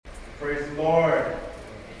Praise the Lord.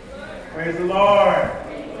 Praise the Lord.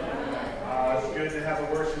 It's good to have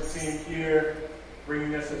a worship team here,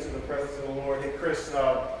 bringing us into the presence of the Lord. Hey, Chris,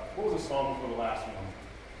 what was the song before the last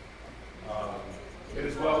one? It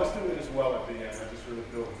Is Well. Let's do It Is Well at the end. I just really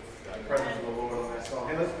feel the presence of the Lord on that song.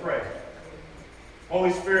 Hey, let's pray.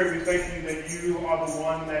 Holy Spirit, we thank you that you are the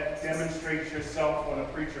one that demonstrates yourself when a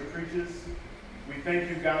preacher preaches. We thank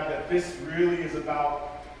you, God, that this really is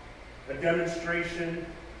about a demonstration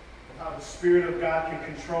of how the Spirit of God can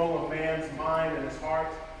control a man's mind and his heart.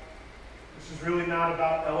 This is really not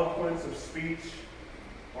about eloquence of speech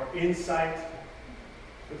or insight,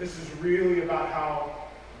 but this is really about how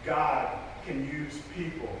God can use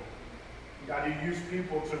people. God, you use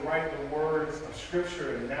people to write the words of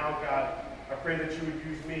Scripture, and now, God, I pray that you would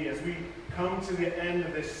use me. As we come to the end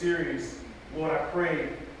of this series, Lord, I pray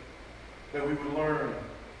that we would learn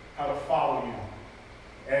how to follow you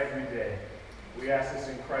every day. We ask this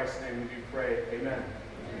in Christ's name. We do pray. Amen.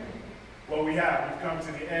 Well, we've come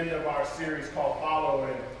to the end of our series called Follow,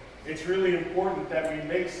 and it's really important that we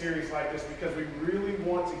make series like this because we really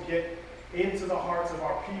want to get into the hearts of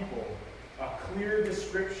our people a clear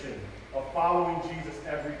description of following Jesus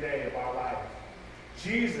every day of our life.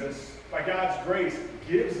 Jesus, by God's grace,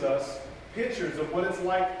 gives us pictures of what it's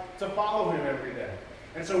like to follow him every day.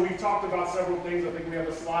 And so we've talked about several things. I think we have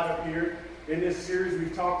a slide up here. In this series,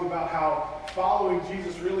 we've talked about how following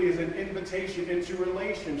Jesus really is an invitation into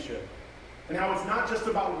relationship. And how it's not just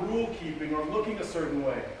about rule keeping or looking a certain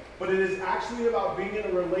way, but it is actually about being in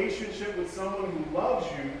a relationship with someone who loves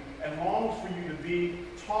you and longs for you to be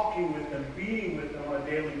talking with them, being with them on a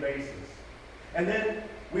daily basis. And then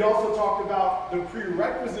we also talked about the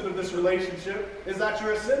prerequisite of this relationship is that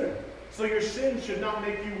you're a sinner. So your sin should not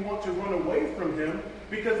make you want to run away from him,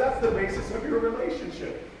 because that's the basis of your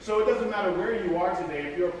relationship. So it doesn't matter where you are today.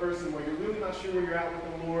 If you're a person where you're really not sure where you're at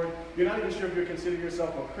with the Lord, you're not even sure if you're considering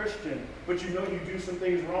yourself a Christian, but you know you do some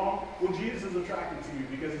things wrong, well, Jesus is attracted to you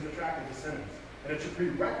because he's attracted to sinners. And it's a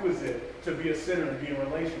prerequisite to be a sinner and be in a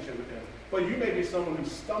relationship with him. But you may be someone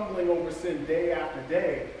who's stumbling over sin day after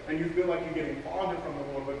day, and you feel like you're getting farther from the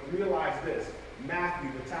Lord, but realize this. Matthew,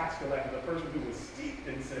 the tax collector, the person who was steeped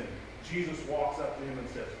in sin, Jesus walks up to him and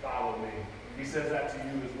says, "Follow me." He says that to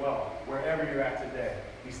you as well, wherever you're at today.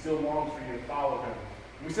 He still longs for you to follow him.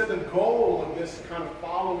 We said the goal of this kind of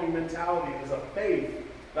following mentality is a faith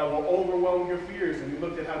that will overwhelm your fears. And we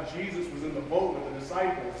looked at how Jesus was in the boat with the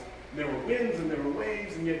disciples. And there were winds and there were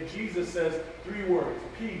waves, and yet Jesus says 3 words: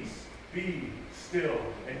 peace, be still,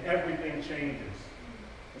 and everything changes.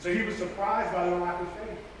 And so he was surprised by their lack of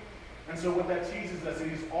faith. And so what that teaches us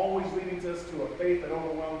is he's always leading us to a faith that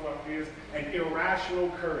overwhelms our fears and irrational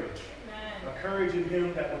courage. Amen. A courage in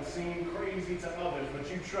him that would seem crazy to others,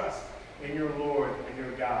 but you trust in your Lord and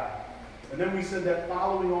your God. And then we said that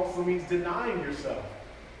following also means denying yourself.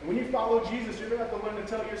 And when you follow Jesus, you're going to have to learn to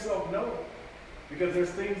tell yourself no. Because there's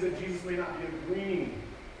things that Jesus may not be agreeing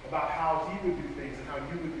about how he would do things and how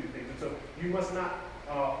you would do things. And so you must not,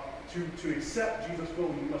 to accept Jesus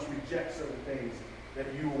fully, you must reject certain things that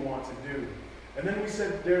you will want to do. And then we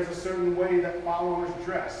said there's a certain way that followers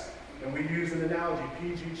dress. And we use an analogy,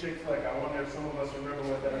 PG chick flick. I wonder if some of us remember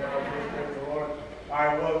what that analogy is. Praise the Lord. All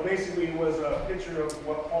right, well, basically it was a picture of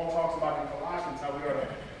what Paul talks about in Colossians, how we are to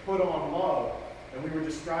put on love. And we were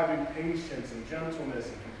describing patience and gentleness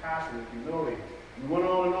and compassion and humility. We went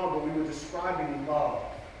on and on, but we were describing love.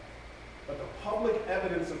 But the public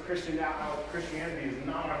evidence of Christianity is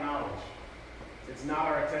not our knowledge. It's not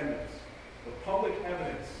our attendance. The public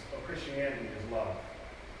evidence of Christianity is love.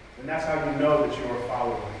 And that's how you know that you are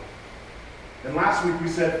following. And last week we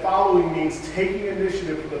said following means taking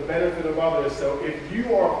initiative for the benefit of others. So if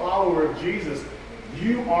you are a follower of Jesus,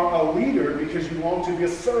 you are a leader because you long to be a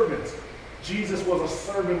servant. Jesus was a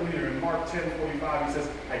servant leader. In Mark 10:45, he says,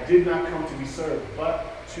 "I did not come to be served,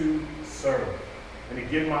 but to serve, and to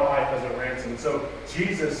give my life as a ransom." And so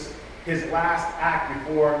Jesus, his last act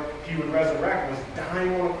before he would resurrect was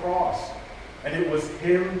dying on a cross. And it was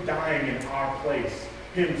him dying in our place,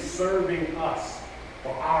 him serving us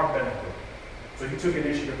for our benefit. So he took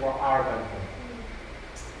initiative for our benefit.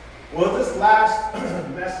 Well, this last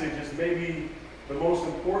message is maybe the most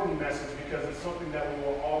important message because it's something that we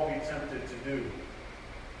will all be tempted to do.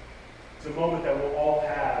 It's a moment that we'll all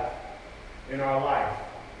have in our life.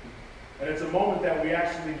 And it's a moment that we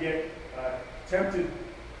actually get tempted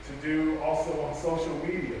to do also on social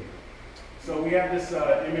media. So we have this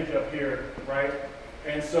image up here, right?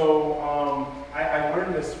 And so I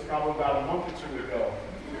learned this probably about a month or 2 ago.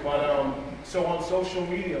 But so on social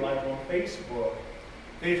media, like on Facebook,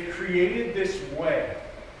 they've created this way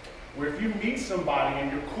where if you meet somebody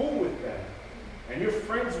and you're cool with them, and you're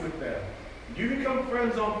friends with them. You become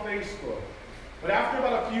friends on Facebook. But after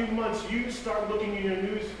about a few months, you start looking in your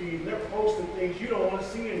news feed, and they're posting things you don't want to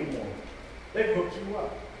see anymore. They've hooked you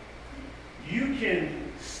up. You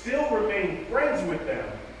can still remain friends with them,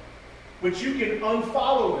 but you can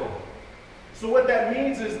unfollow them. So what that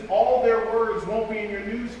means is all their words won't be in your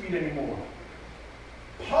news feed anymore.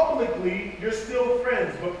 Publicly, you're still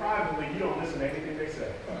friends, but privately, you don't listen to anything they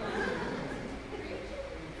say.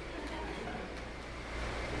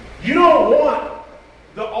 You don't want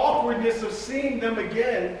the awkwardness of seeing them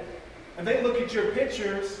again, and they look at your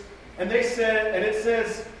pictures, and it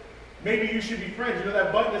says, maybe you should be friends. You know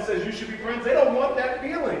that button that says you should be friends? They don't want that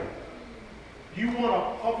feeling. You want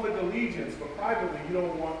a public allegiance, but privately, you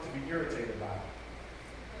don't want to be irritated by it.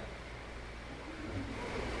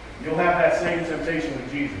 You'll have that same temptation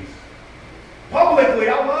with Jesus. Publicly,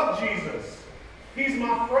 I love Jesus. He's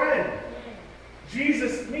my friend.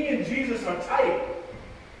 Me and Jesus are tight.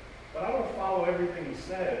 But I don't follow everything he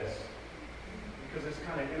says because it's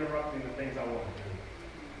kind of interrupting the things I want to do.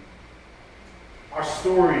 Our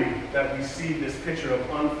story that we see this picture of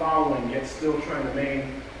unfollowing yet still trying to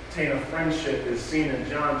maintain a friendship is seen in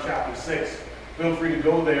John chapter 6. Feel free to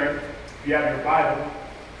go there if you have your Bible.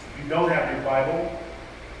 If you don't have your Bible,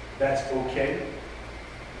 that's okay.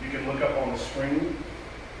 You can look up on the screen.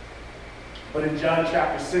 But in John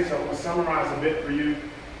chapter 6, I want to summarize a bit for you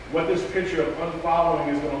what this picture of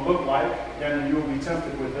unfollowing is going to look like, and you will be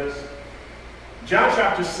tempted with this. John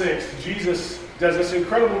chapter 6, Jesus does this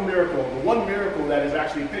incredible miracle, the one miracle that is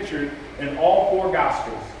actually pictured in all four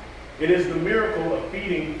Gospels. It is the miracle of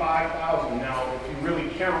feeding 5,000. Now, if you really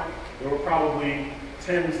count, there were probably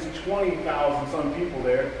tens to 20,000 some people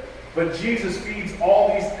there. But Jesus feeds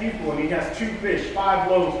all these people, and he has 2 fish,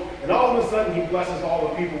 5 loaves, and all of a sudden he blesses all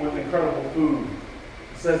the people with incredible food.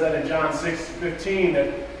 It says that in John 6:15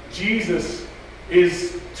 that Jesus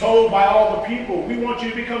is told by all the people, we want you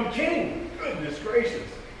to become king. Goodness gracious.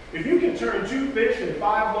 If you can turn 2 fish and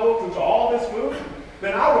 5 loaves into all this food,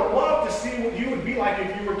 then I would love to see what you would be like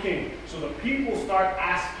if you were king. So the people start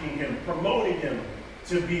asking him, promoting him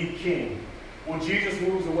to be king. Well, Jesus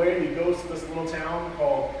moves away and he goes to this little town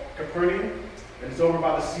called Capernaum, and it's over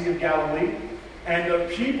by the Sea of Galilee. And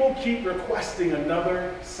the people keep requesting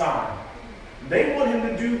another sign. They want him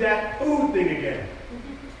to do that food thing again.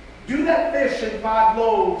 Do that fish and 5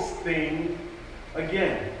 loaves thing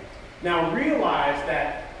again. Now realize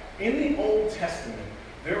that in the Old Testament,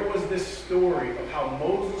 there was this story of how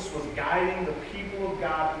Moses was guiding the people of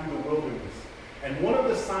God through the wilderness. And one of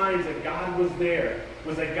the signs that God was there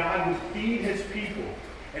was that God would feed his people.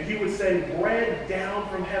 And he would send bread down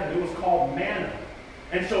from heaven. It was called manna.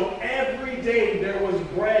 And so every day there was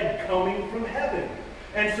bread coming from heaven.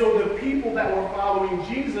 And so the people that were following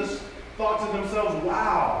Jesus thought to themselves,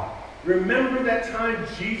 wow, remember that time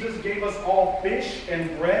Jesus gave us all fish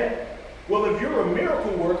and bread? Well, if you're a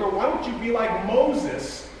miracle worker, why don't you be like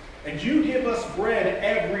Moses and you give us bread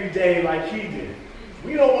every day like he did?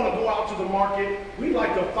 We don't want to go out to the market. We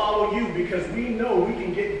like to follow you because we know we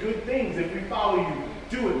can get good things if we follow you.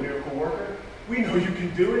 Do it, miracle worker. We know you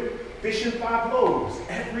can do it. Fish and 5 loaves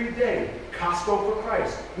every day. Costco for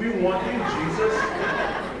Christ. We want you, Jesus.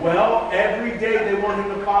 Well, every day they want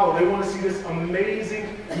him to follow. They want to see this amazing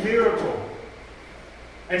miracle.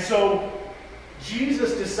 And so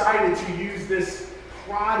Jesus decided to use this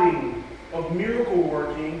prodding of miracle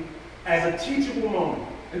working as a teachable moment.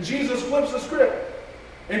 And Jesus flips the script.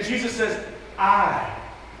 And Jesus says, I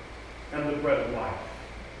am the bread of life.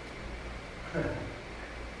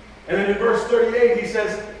 And then in verse 38 he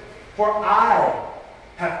says, for I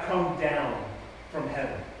have come down from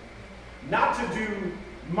heaven, not to do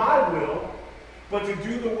my will, but to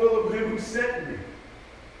do the will of him who sent me.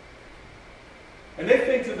 And they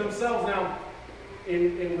think to themselves now,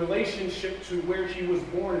 in relationship to where he was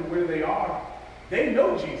born and where they are, they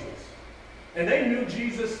know Jesus. And they knew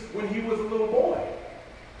Jesus when he was a little boy.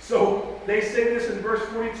 So they say this in verse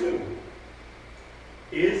 42.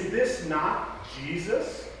 Is this not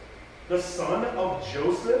Jesus, the son of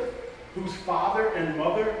Joseph, whose father and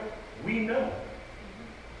mother we know?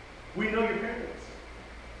 We know your parents.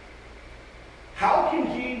 How can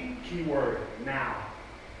he, keyword, now?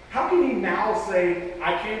 How can he now say,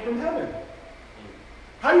 I came from heaven?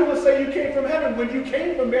 How are you going to say you came from heaven when you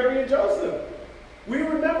came from Mary and Joseph? We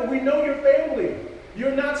remember, we know your family.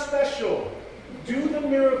 You're not special. Do the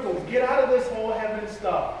miracles. Get out of this whole heaven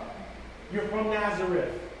stuff. You're from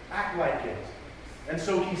Nazareth. Act like it. And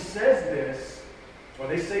so he says this, or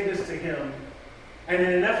they say this to him, and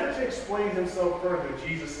in an effort to explain himself further,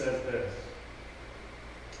 Jesus says this.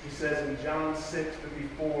 He says in John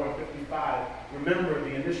 6:54 and 55, remember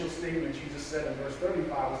the initial statement Jesus said in verse 35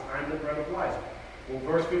 was, I'm the bread of life. Well,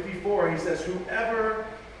 verse 54, he says, whoever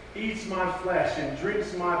eats my flesh and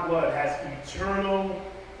drinks my blood has eternal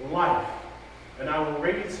life, and I will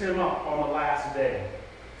raise him up on the last day.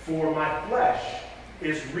 For my flesh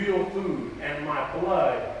is real food, and my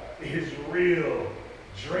blood is real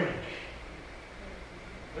drink.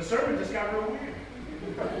 The sermon just got real weird.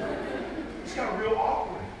 It just got real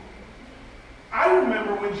awkward. I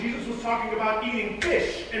remember when Jesus was talking about eating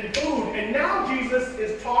fish and food, and now Jesus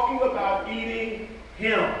is talking about eating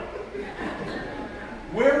him.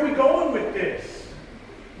 Where are we going with this?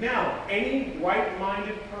 Now, any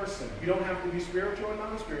right-minded person, you don't have to be spiritual or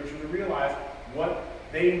non-spiritual to realize what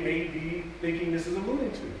they may be thinking this is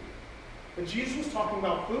alluding to. But Jesus was talking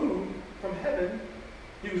about food from heaven.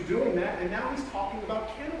 He was doing that, and now he's talking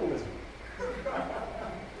about cannibalism.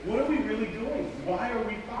 What are we really doing? Why are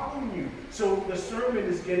we following you? So the sermon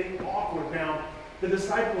is getting awkward. Now, the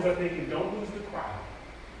disciples are thinking, don't lose the crowd.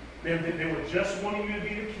 They were just wanting you to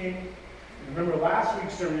be the king. Remember last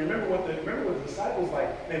week's sermon, remember what the disciples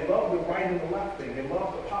like. They loved the right and the left thing. They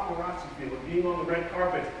loved the paparazzi feel of being on the red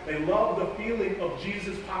carpet. They loved the feeling of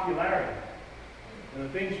Jesus' popularity. And the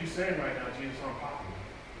things you're saying right now, Jesus, aren't popular.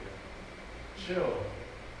 Chill.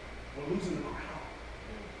 We're losing the crowd.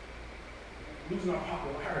 Losing our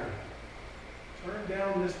popularity. Turn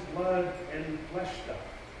down this blood and flesh stuff.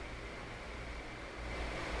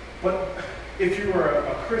 But if you are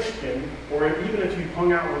a Christian, or even if you've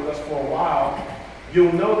hung out with us for a while,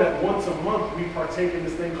 you'll know that once a month we partake in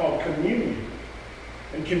this thing called communion.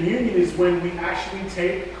 And communion is when we actually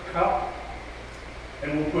take a cup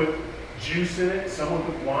and we'll put juice in it, someone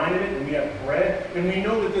put wine in it, and we have bread. And we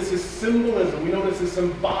know that this is symbolism. We know this is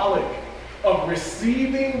symbolic of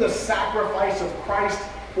receiving the sacrifice of Christ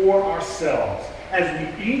for ourselves.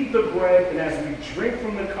 As we eat the bread and as we drink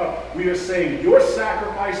from the cup, we are saying, your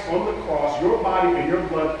sacrifice on the cross, your body and your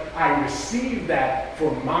blood, I receive that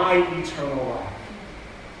for my eternal life.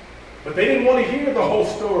 But they didn't want to hear the whole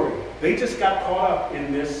story. They just got caught up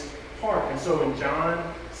in this part. And so in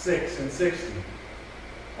John 6 and 60,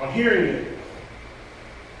 on hearing it,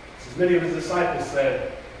 as many of his disciples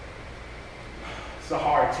said, it's a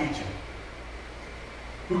hard teaching.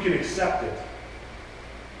 Who can accept it?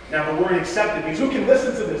 Now the word accepted means who can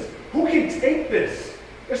listen to this? Who can take this?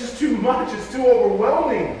 This is too much. It's too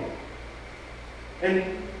overwhelming. And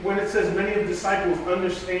when it says many of the disciples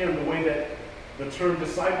understand, the way that the term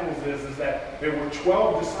disciples is that there were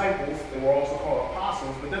 12 disciples. They were also called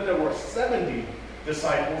apostles. But then there were 70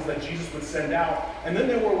 disciples that Jesus would send out. And then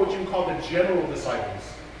there were what you call the general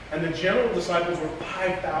disciples. And the general disciples were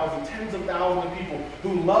 5,000, tens of thousands of people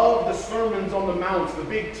who loved the sermons on the mounts, the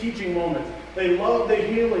big teaching moments. They loved the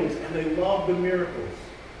healings and they loved the miracles.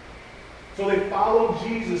 So they followed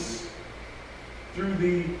Jesus through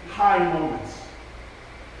the high moments.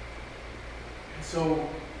 And so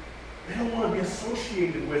they don't want to be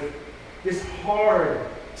associated with this hard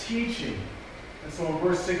teaching. And so in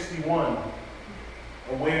verse 61,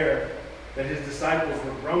 aware that his disciples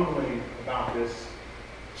were grumbling about this,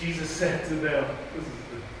 Jesus said to them,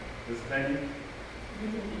 this offend you?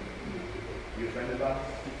 You offended by this?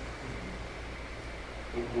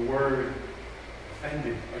 The word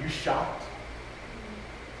offended. Are you shocked?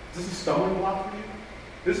 Is this a stumbling block for you?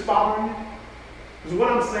 Is this bothering you? Is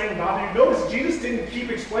what I'm saying bothering you? Notice Jesus didn't keep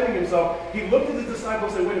explaining himself. He looked at his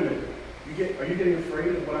disciples and said, wait a minute. Are you getting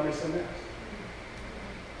afraid of what I may say next?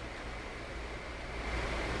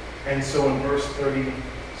 And so in verse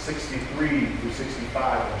 63 through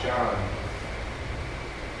 65 of John,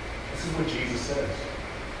 this is what Jesus says.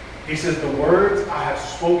 He says, the words I have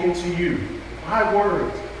spoken to you, my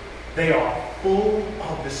words, they are full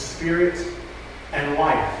of the Spirit and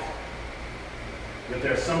life. But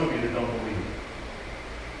there are some of you that don't believe.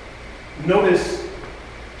 Notice,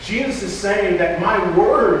 Jesus is saying that my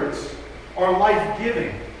words are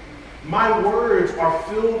life-giving. My words are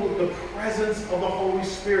filled with the presence of the Holy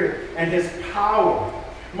Spirit and His power.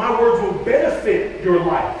 My words will benefit your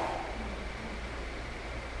life.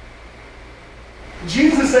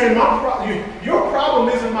 Jesus is saying, your problem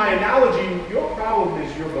isn't my analogy. Your problem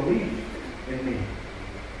is your belief in me.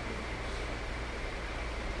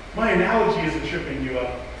 My analogy isn't tripping you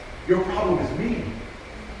up. Your problem is me.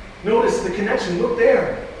 Notice the connection. Look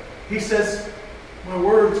there. He says, my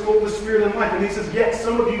words full of the Spirit and life. And he says, yet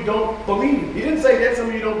some of you don't believe. He didn't say, yet some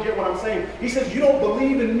of you don't get what I'm saying. He says, you don't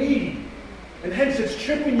believe in me. And hence it's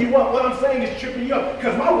tripping you up. What I'm saying is tripping you up.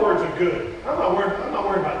 Because my words are good. I'm not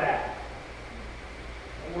worried about that.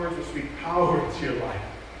 My words will speak power into your life.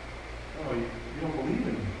 Oh, you don't believe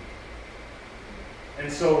in me.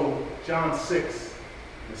 And so John 6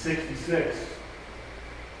 and 66.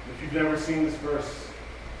 If you've never seen this verse,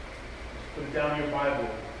 just put it down in your Bible.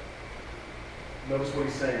 Notice what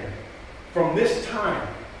he's saying. From this time,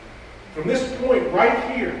 from this point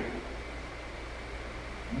right here,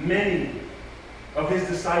 many of his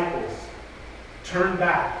disciples turned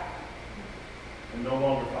back and no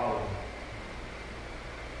longer followed him.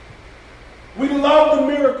 We love the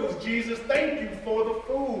miracles, Jesus. Thank you for the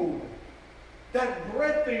food. That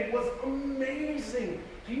bread thing was amazing.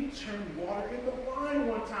 He turned water into wine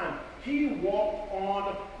one time. He walked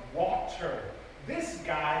on water. This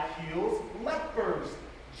guy heals lepers.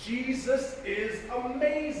 Jesus is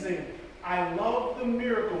amazing. I love the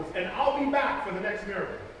miracles, and I'll be back for the next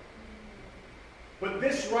miracle. But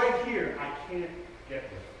this right here, I can't get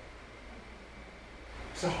with.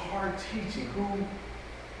 It's a hard teaching. Who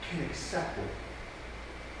can accept it?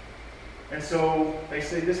 And so they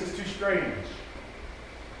say, this is too strange.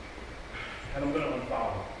 And I'm going to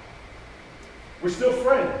unfollow. We're still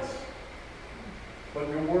friends. But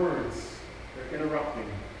your words, they're interrupting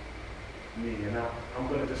me. And I'm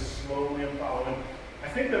going to just slowly unfollow. And I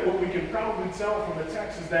think that what we can probably tell from the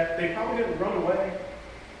text is that they probably didn't run away.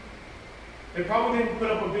 They probably didn't put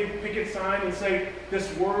up a big picket sign and say,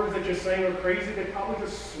 this words that you're saying are crazy. They probably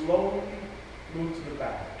just slowly moved to the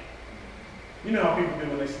back. You know how people do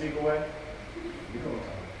when they sneak away? You know what I'm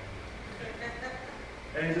talking about.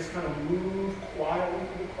 And he just kind of moved quietly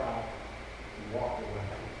through the crowd and walked away.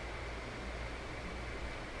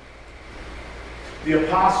 The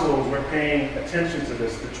apostles were paying attention to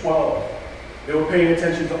this, the 12. They were paying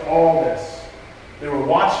attention to all this. They were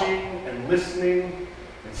watching and listening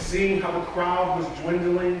and seeing how the crowd was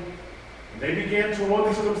dwindling. And they began to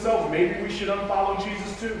wonder to themselves, maybe we should unfollow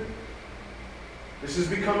Jesus too. This is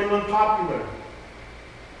becoming unpopular.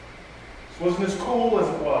 This wasn't as cool as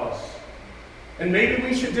it was. And maybe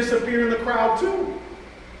we should disappear in the crowd too.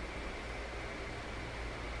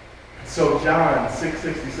 So John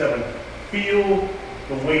 6:67, feel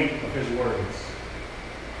the weight of his words.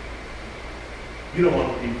 You don't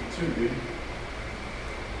want to leave too, do you?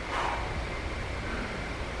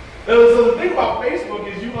 So the thing about Facebook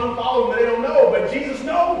is you unfollow them, they don't know, but Jesus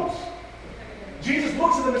knows. Jesus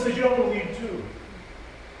looks at them and says, you don't want to leave too.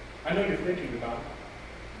 I know you're thinking about it.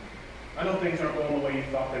 I know things aren't going the way you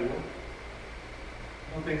thought they would.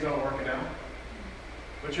 I know things aren't working out.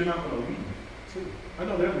 But you're not going to leave too. I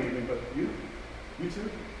know they're leaving, but you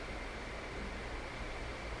too.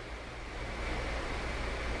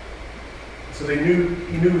 So he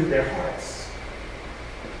knew their hearts.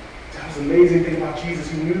 That was the amazing thing about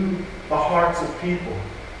Jesus. He knew the hearts of people.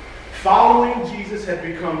 Following Jesus had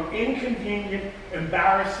become inconvenient,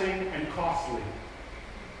 embarrassing, and costly.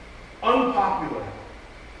 Unpopular.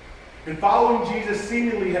 And following Jesus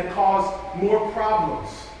seemingly had caused more problems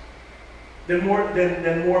than more of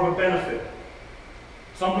a benefit.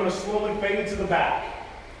 So I'm going to slowly fade to the back.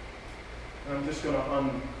 And I'm just going to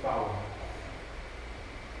unfollow.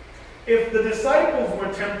 If the disciples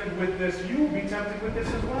were tempted with this, you'll be tempted with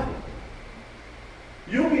this as well.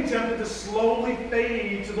 You'll be tempted to slowly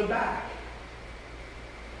fade to the back.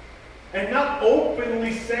 And not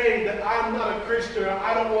openly say that I'm not a Christian, or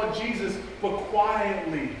I don't want Jesus, but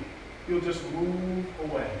quietly you'll just move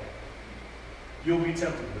away. You'll be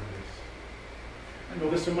tempted with this. I know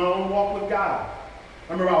this in my own walk with God.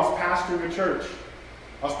 I remember I was pastoring a church.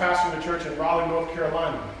 I was pastoring a church in Raleigh, North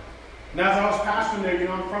Carolina. And as I was pastoring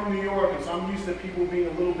there, I'm from New York, and so I'm used to people being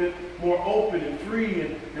a little bit more open and free.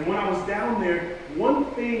 And when I was down there, one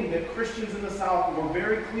thing that Christians in the South were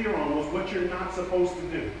very clear on was what you're not supposed to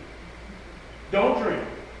do. Don't drink.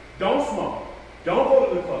 Don't smoke. Don't go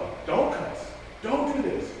to the club. Don't cuss. Don't do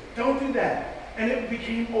this. Don't do that. And it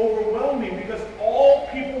became overwhelming because all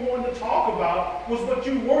people wanted to talk about was what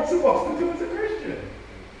you weren't supposed to do as a Christian.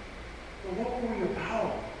 But what were we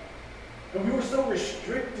about? And we were so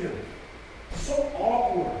restrictive. So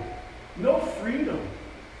awkward. No freedom.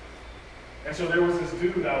 And so there was this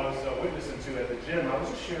dude I was witnessing to at the gym. I was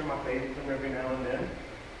just sharing my faith with him every now and then.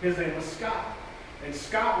 His name was Scott. And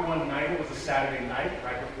Scott one night, it was a Saturday night,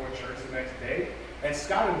 right before church the next day, and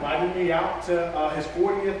Scott invited me out to his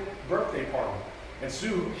 40th birthday party. And so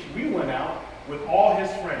we went out with all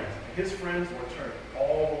his friends. His friends were turned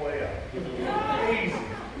all the way up. It was amazing.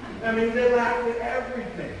 I mean, they laughed at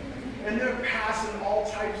everything. And they're passing all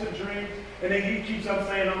types of drinks. And then he keeps on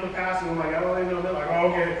saying, I'm the pastor. I'm like, I don't even know. They're like, oh,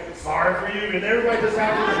 okay, sorry for you. And everybody just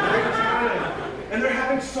having a great time. And they're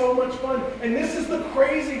having so much fun. And this is the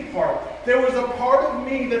crazy part. There was a part of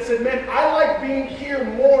me that said, man, I like being here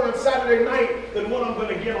more on Saturday night than what I'm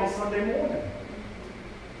going to get on Sunday morning.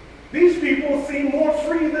 These people seem more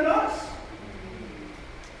free than us.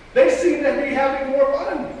 They seem to be having more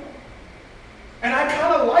fun. And I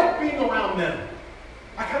kind of like being around them.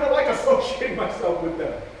 I kind of like associating myself with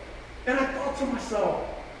them. And I thought to myself,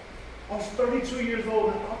 I was 32 years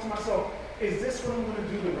old, and I thought to myself, is this what I'm going to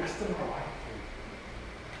do the rest of my life?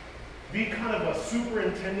 Be kind of a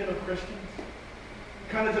superintendent of Christians?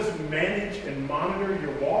 Kind of just manage and monitor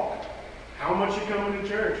your walk? How much you coming to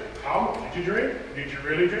church? Did you drink? Did you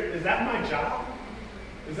really drink? Is that my job?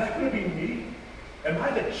 Is that going to be me? Am I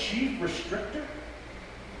the chief restrictor?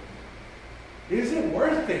 Is it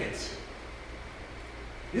worth it?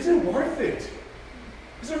 Is it worth it?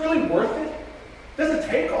 Is it really worth it? Does it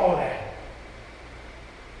take all that?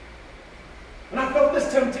 And I felt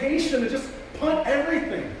this temptation to just punt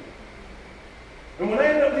everything. And when I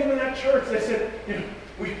ended up leaving that church, they said,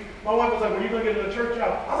 my wife was like, when are you going to get in a church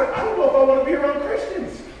job? I was like, I don't know if I want to be around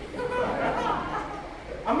Christians.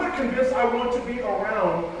 I'm not convinced I want to be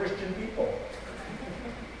around Christian people.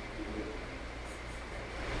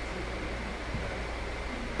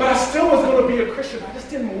 But I still was going to be a Christian. I just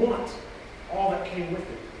didn't want all that came with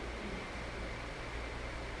it.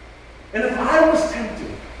 And if I was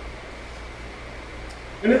tempted,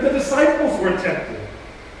 and if the disciples were tempted,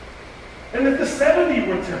 and if the 70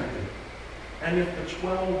 were tempted, and if the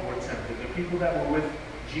 12 were tempted, the people that were with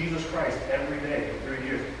Jesus Christ every day for 3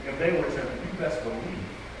 years, if they were tempted, you best believe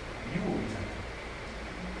you will be tempted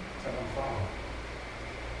to unfollow.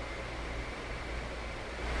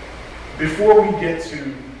 Before we get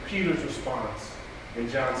to Peter's response in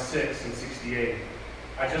John 6 and 68,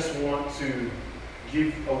 I just want to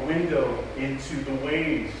give a window into the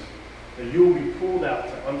ways that you will be pulled out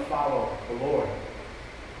to unfollow the Lord.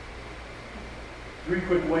 3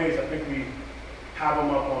 quick ways. I think we have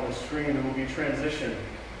them up on the screen. There will be transition.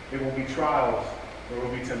 There will be trials. There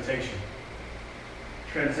will be temptation.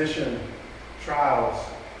 Transition, trials,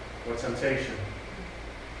 or temptation.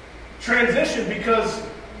 Transition because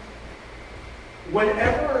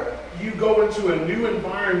whenever you go into a new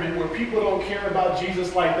environment where people don't care about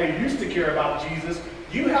Jesus like they used to care about Jesus,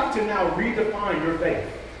 you have to now redefine your faith.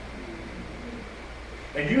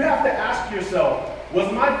 And you have to ask yourself,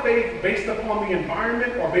 was my faith based upon the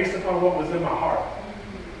environment or based upon what was in my heart?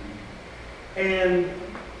 And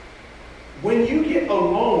when you get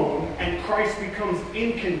alone and Christ becomes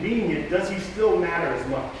inconvenient, does he still matter as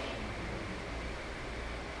much?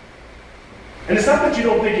 And it's not that you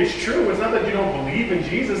don't think it's true. It's not that you don't believe in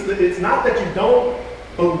Jesus. It's not that you don't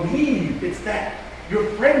believe. It's that your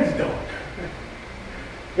friends don't.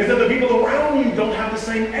 It's that the people around you don't have the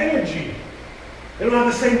same energy. They don't have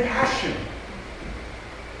the same passion.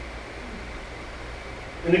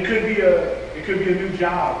 And it could be a new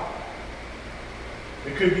job.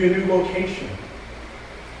 It could be a new location.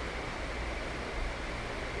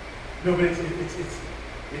 No, but it's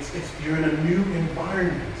you're in a new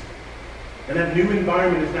environment. And that new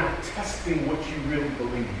environment is now testing what you really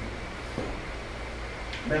believe.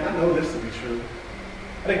 Man, I know this to be true.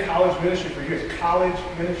 I did college ministry for years. College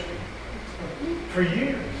ministry. For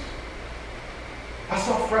years. I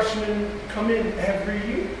saw freshmen come in every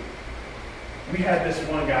year. We had this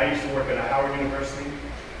one guy, I used to work at Howard University,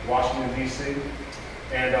 Washington, D.C.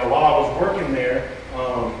 And while I was working there,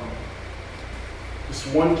 this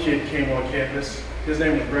one kid came on campus. His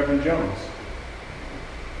name was Reverend Jones.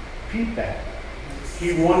 Repeat that.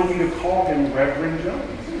 He wanted me to call him Reverend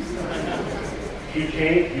Jones. He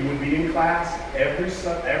came, he would be in class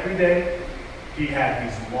every day. He had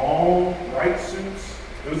these long, bright suits.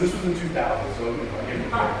 This was in 2000, so I get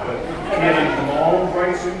it right. But he had these long,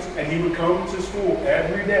 bright suits, and he would come to school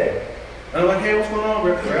every day. And I'm like, hey, what's going on,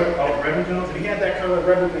 Reverend Jones? And he had that kind of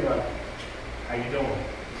reverend thing like, how you doing?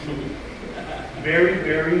 Very,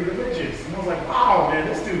 very religious. And I was like, wow, man,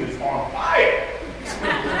 this dude is on fire.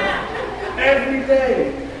 Every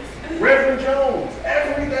day. Reverend Jones.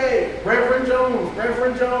 Every day. Reverend Jones.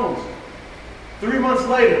 Reverend Jones. 3 months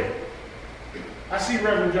later, I see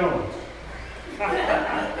Reverend Jones.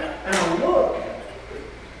 And I look,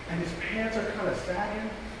 and his pants are kind of sagging.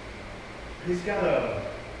 He's got a,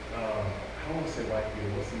 I don't want to say white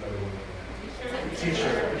beard, what's another word?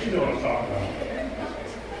 T-shirt. But you know what I'm talking about.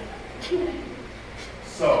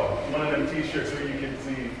 So, one of them T-shirts where you can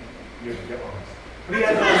see your arms. But he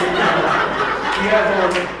has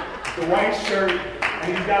on the white shirt, and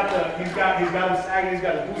he's got him sagging, he's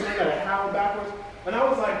got his boots, he's got a hat backwards. And I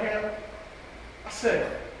was like, hey, I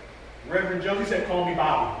said, Reverend Jones, he said, call me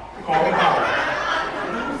Bobby. Call me Bobby.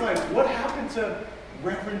 And I was like, what happened to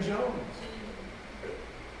Reverend Jones?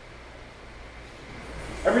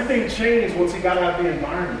 Everything changed once he got out of the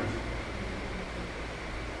environment.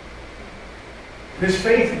 His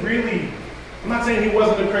faith really I'm not saying he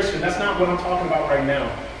wasn't a Christian. That's not what I'm talking about right now.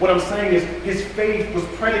 What I'm saying is his faith was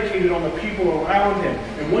predicated on the people around him.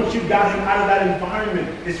 And once you got him out of that environment,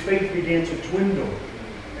 his faith began to dwindle.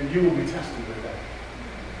 And you will be tested with that.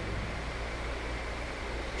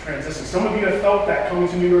 Transition. Some of you have felt that coming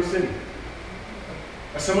to New York City.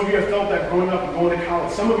 Or some of you have felt that growing up and going to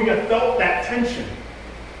college. Some of you have felt that tension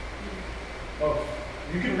of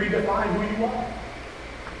you can redefine who you are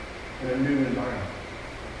in a new environment.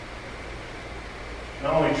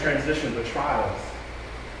 Not only transition, but trials.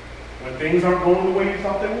 When things aren't going the way you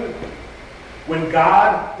thought they would. When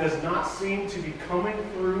God does not seem to be coming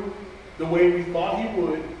through the way we thought he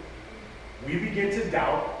would, we begin to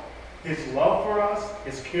doubt his love for us,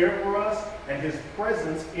 his care for us, and his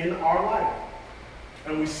presence in our life.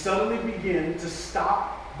 And we suddenly begin to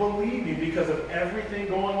stop believing because of everything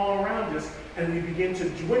going on around us, and we begin to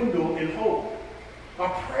dwindle in hope. Our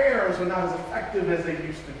prayers are not as effective as they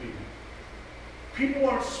used to be. People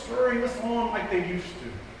aren't spurring us on like they used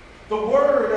to. The word